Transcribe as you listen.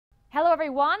Hello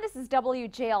everyone, this is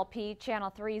WJLP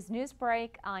Channel 3's News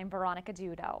Break. I'm Veronica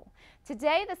Dudo.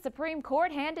 Today, the Supreme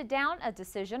Court handed down a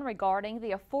decision regarding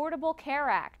the Affordable Care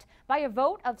Act. By a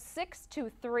vote of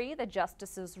 6-3, the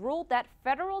justices ruled that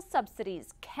federal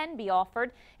subsidies can be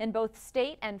offered in both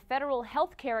state and federal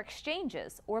health care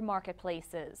exchanges or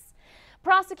marketplaces.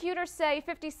 Prosecutors say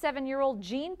 57-year-old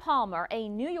Gene Palmer, a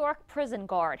New York prison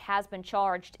guard, has been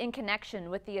charged in connection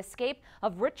with the escape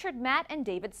of Richard Matt and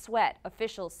David Sweat.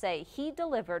 Officials say he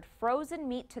delivered frozen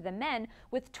meat to the men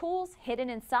with tools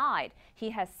hidden inside. He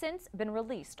has since been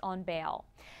released on bail.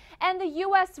 And the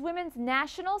U.S. women's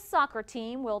national soccer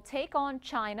team will take on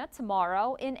China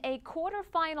tomorrow in a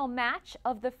quarterfinal match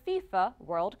of the FIFA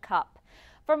World Cup.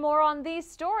 For more on these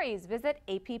stories, visit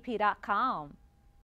app.com.